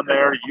could be on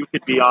there. You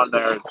could be on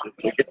there. It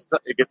gets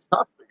tough. It gets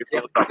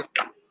really tough.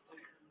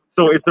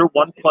 So, is there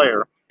one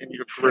player in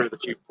your career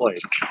that you've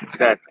played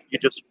that you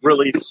just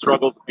really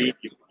struggled to beat?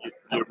 You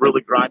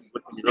really grinded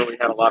with them. You really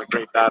had a lot of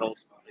great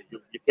battles. You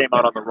came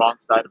out on the wrong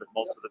side of it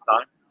most of the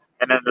time.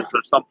 And then there's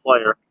some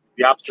player,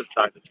 the opposite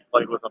side, that you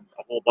played with them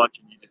a whole bunch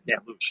and you just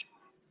can't lose.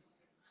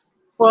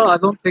 Well, I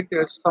don't think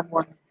there's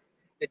someone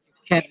that you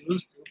can't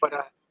lose to, but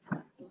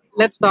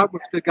let's start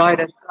with the guy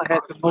that I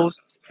had the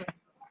most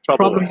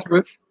problems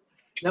with.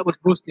 That was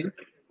Boosty.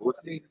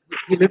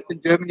 He lived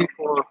in Germany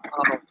for,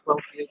 12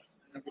 years,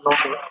 maybe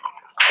longer.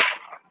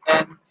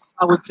 And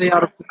I would say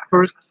out of the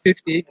first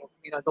 50,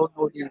 I don't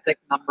know the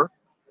exact number,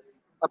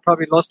 I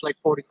probably lost like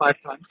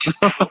 45 times.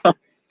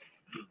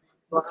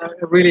 So I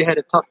really had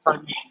a tough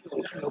time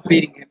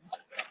beating him.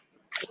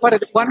 But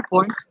at one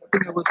point, I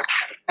think it was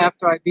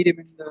after I beat him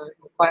in the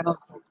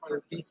finals of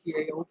the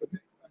BCA Open in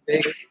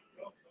Vegas,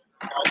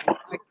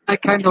 I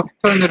kind of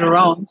turned it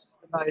around,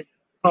 and I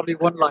probably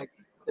won like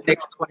the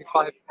next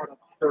 25 out of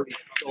 30.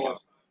 So,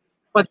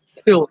 but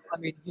still,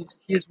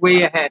 he's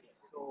way ahead.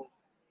 So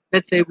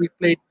let's say we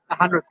played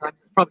 100 times,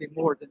 probably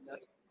more than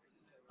that.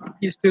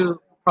 He's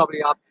still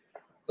probably up,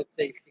 let's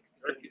say 60.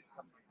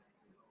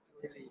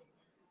 Really,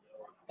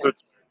 so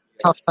it's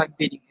tough time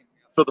beating him.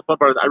 So the fun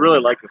part is I really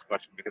like this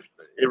question because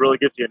it really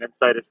gives you an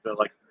insight as to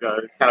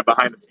kind of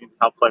behind the scenes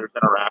how players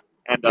interact.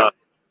 And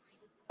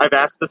I've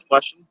asked this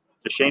question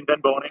to Shane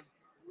Van Boening,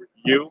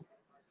 you,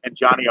 and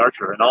Johnny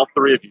Archer, and all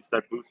 3 of you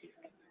said Boosty.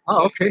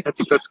 Oh, okay.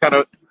 That's kind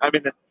of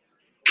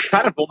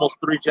kind of almost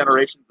 3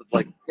 generations of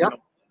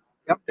Yep.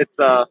 It's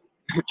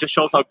it just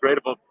shows how great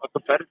of a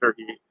competitor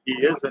he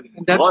is, and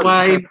that's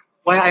why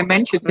I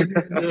mentioned him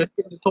in the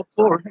top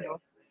 4.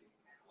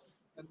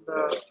 And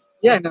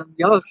and on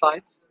the other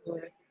side,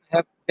 I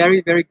have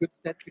very, very good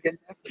stats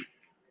against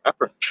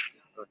Efren.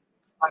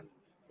 I'm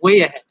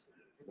way ahead.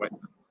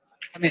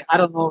 I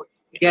don't know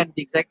again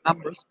the exact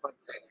numbers, but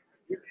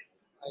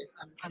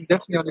I'm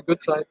definitely on the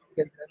good side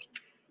against Efren.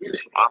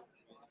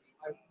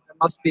 I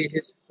must be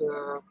his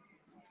how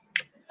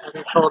do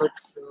you call it?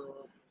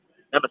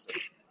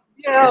 Nemesis.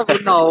 Yeah,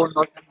 but no,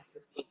 not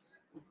nemesis. But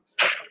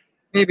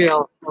maybe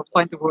I'll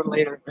find the word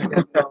later.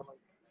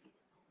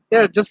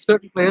 There are just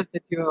certain players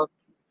that you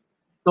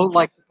don't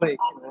like to play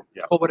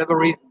for whatever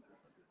reason.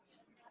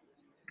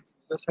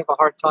 Just have a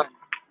hard time.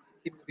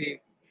 Seems to be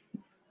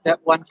that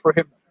one for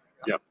him.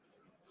 Yeah.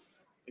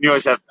 And you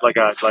always have like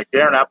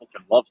Darren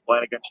Appleton loves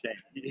playing against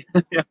Shane.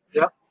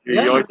 You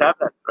always have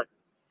that, right?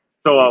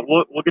 So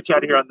we'll get you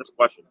out of here on this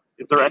question.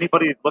 Is there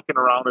anybody looking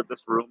around at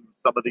this room,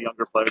 some of the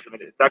younger players? I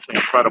mean, it's actually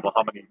incredible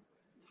how many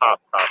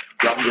top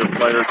younger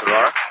players there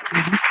are.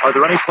 Mm-hmm. Are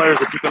there any players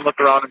that you can look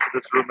around into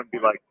this room and be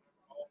like,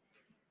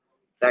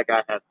 that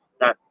guy has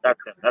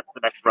that's him. That's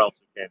the next Ralph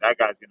Souquet. That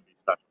guy's going to be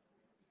special.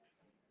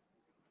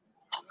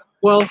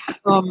 Well,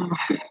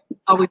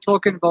 are we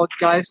talking about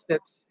guys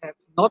that have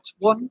not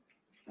won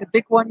a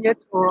big one yet,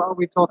 or are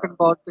we talking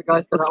about the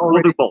guys that are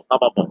already? We'll do both. How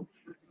about both?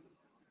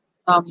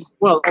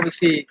 Well,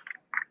 obviously,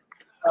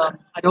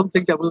 I don't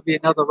think there will be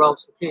another Ralph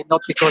Souquet,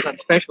 not because I'm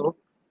special,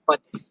 but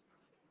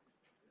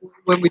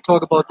when we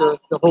talk about the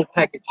whole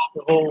package,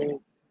 the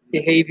whole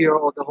behavior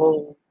or the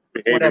whole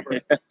whatever.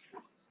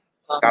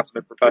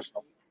 Consummate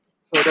professional.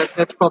 So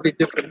that's probably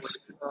different.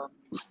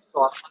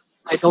 So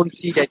I don't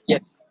see that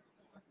yet.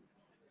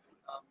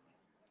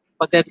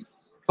 But that's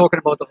talking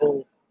about the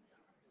whole,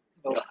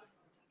 the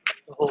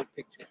whole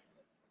picture.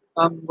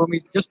 When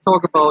we just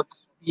talk about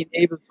being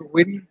able to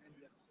win,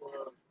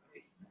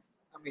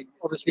 I mean,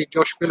 obviously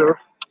Josh Filler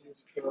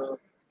is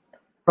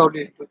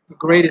probably the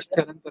greatest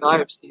talent that I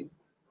have seen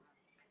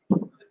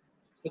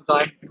since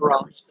I'm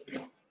around.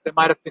 There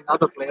might have been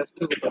other players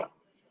too, but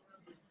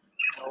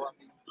I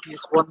mean,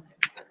 he's won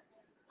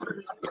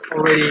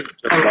already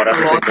a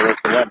lot.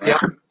 Yeah,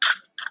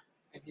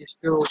 and he's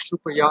still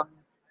super young,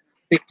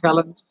 big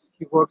talent.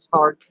 He works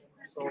hard.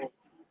 So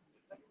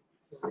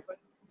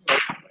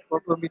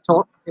but when we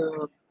talk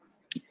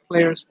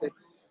players that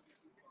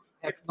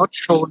have not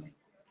shown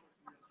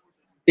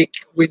big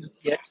wins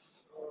yet,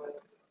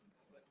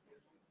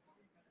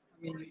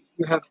 I mean,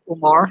 you have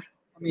Omar.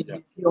 I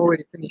mean, he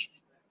already finished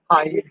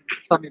high in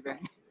some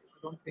events. I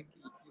don't think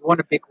he won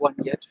a big one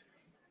yet.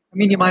 I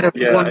mean, he might have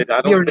won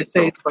here in the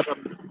States, but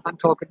I'm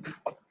talking.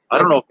 I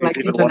don't know if he's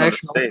even won in the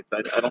States.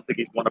 I don't think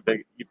he's won a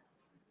big. I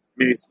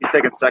mean, he's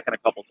taken second a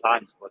couple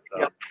times, but.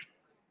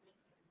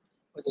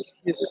 But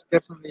he's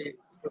definitely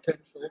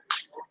potential.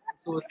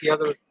 So is the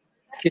other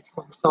kid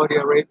from Saudi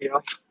Arabia.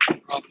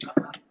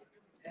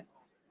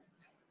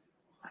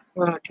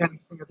 I can't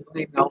think of his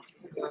name now.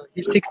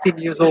 He's 16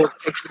 years old,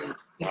 actually,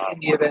 in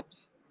the event.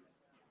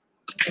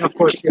 And of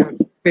course, you have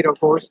Fedor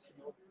Horst,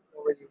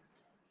 already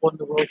won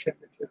the World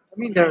Championship. I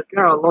mean, there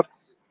are lots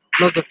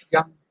of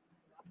young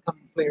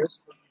upcoming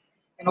players.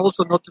 And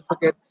also not to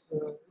forget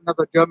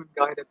another German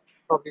guy that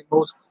probably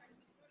most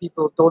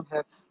people don't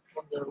have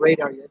on the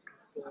radar yet.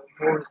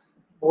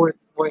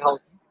 Moritz Neuhausen.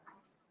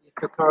 He's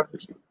the current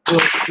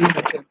World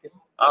Junior Champion.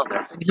 Okay.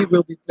 And he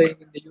will be playing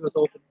in the US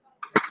Open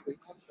next week.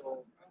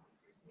 So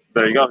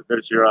there you go.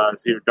 There's your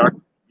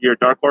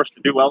dark horse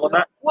to do well on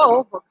that?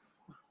 Well,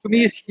 to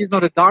me, he's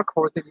not a dark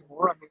horse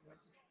anymore. I mean,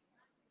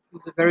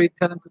 he's a very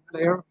talented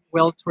player,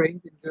 well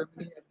trained in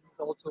Germany, and he's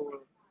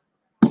also,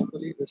 I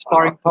believe, a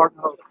sparring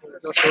partner of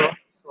Joshua.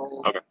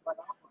 So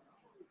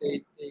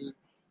they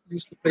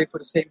used to play for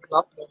the same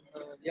club,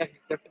 and he's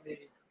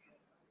definitely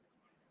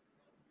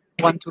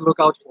one to look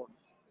out for.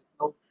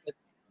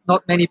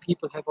 Not many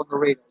people have on the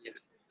radar yet.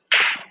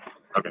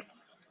 Okay.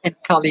 And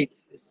Khalid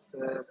is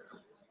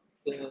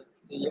the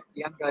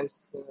young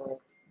guy's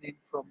name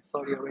from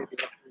Saudi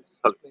Arabia.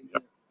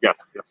 Yes.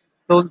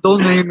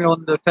 Don't name me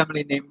on the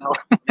family name now.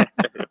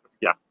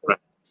 Right.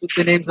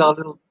 The names are a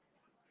little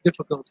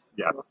difficult.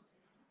 Yes.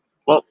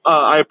 Well,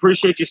 I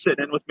appreciate you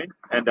sitting in with me,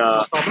 and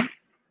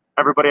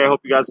everybody, I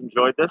hope you guys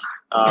enjoyed this.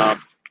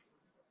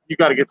 You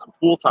got to get some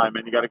pool time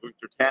in. You got to go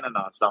get your tanning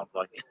on, sounds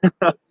like.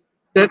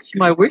 That's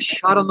my wish.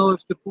 I don't know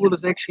if the pool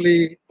is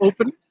actually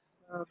open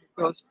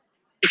because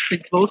it's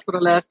been closed for the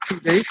last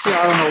 2 days.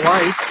 I don't know why.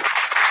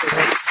 They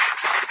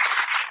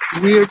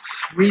have weird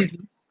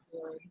reasons,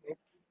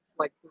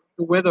 like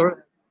the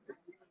weather.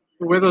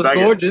 The weather's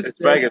gorgeous. It's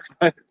Vegas.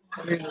 I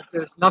mean,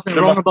 there's nothing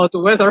wrong about the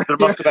weather. There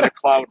must have been a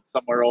cloud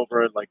somewhere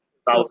over it, like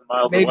 1,000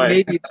 miles away.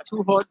 Maybe it's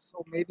too hot,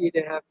 or maybe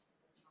they have.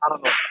 I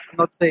don't know. I'm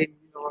not saying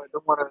I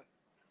don't want to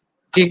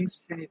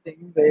jinx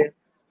anything. They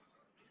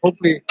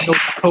hopefully no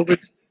COVID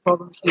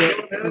problems here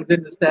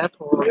within the staff,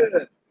 or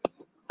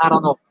I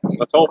don't know.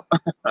 Let's hope.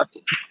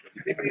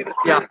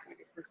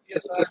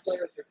 Just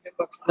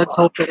let's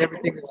hope that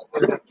everything is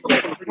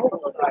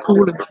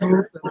cool and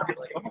smooth,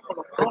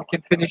 and we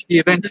can finish the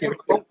event here.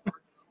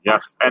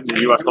 Yes, and the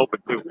U.S. Open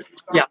too.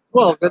 Yeah,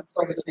 well, that's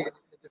obviously in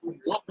the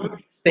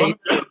different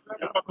states.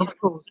 East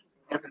Coast,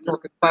 we're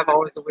talking 5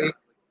 hours away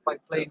by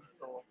plane.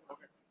 So.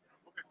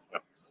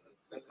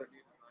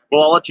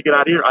 Well, I'll let you get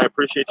out of here. I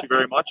appreciate you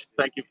very much.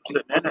 Thank you for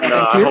sitting in, and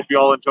I hope you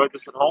all enjoyed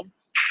this at home.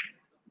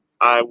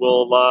 I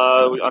will,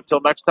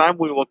 until next time,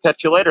 we will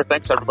catch you later.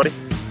 Thanks, everybody.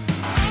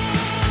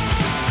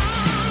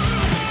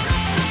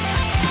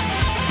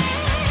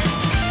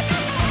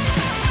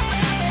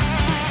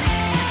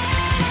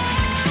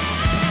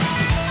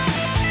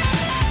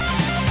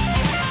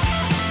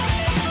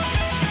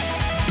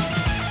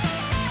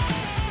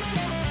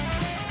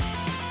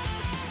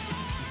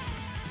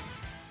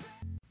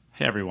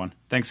 Hey everyone,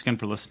 thanks again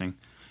for listening.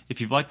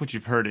 If you've liked what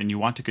you've heard and you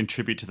want to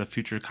contribute to the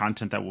future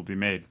content that will be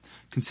made,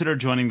 consider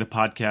joining the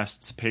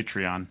podcast's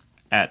Patreon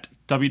at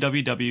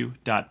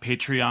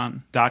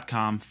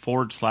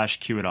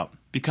www.patreon.com/QItUp.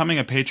 Becoming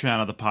a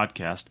Patreon of the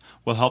podcast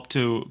will help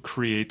to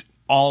create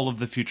all of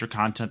the future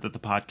content that the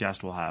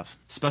podcast will have.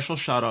 Special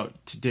shout out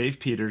to Dave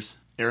Peters,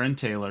 Aaron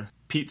Taylor,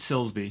 Pete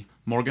Silsby,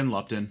 Morgan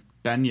Lupton,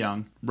 Ben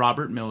Young,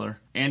 Robert Miller,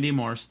 Andy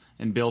Morse,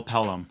 and Bill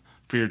Pelham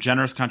for your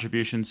generous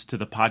contributions to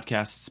the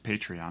podcast's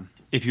Patreon.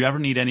 If you ever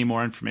need any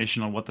more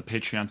information on what the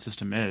Patreon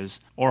system is,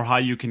 or how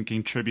you can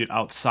contribute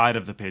outside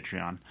of the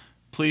Patreon,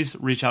 please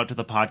reach out to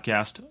the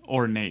podcast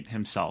or Nate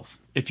himself.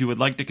 If you would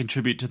like to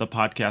contribute to the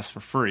podcast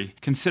for free,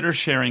 consider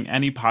sharing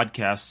any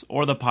podcasts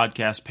or the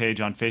podcast page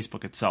on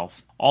Facebook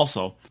itself.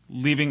 Also,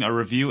 leaving a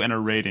review and a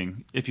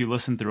rating if you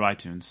listen through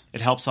iTunes.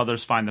 It helps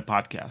others find the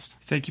podcast.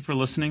 Thank you for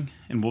listening,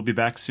 and we'll be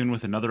back soon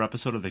with another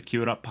episode of the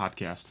Q It Up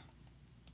podcast.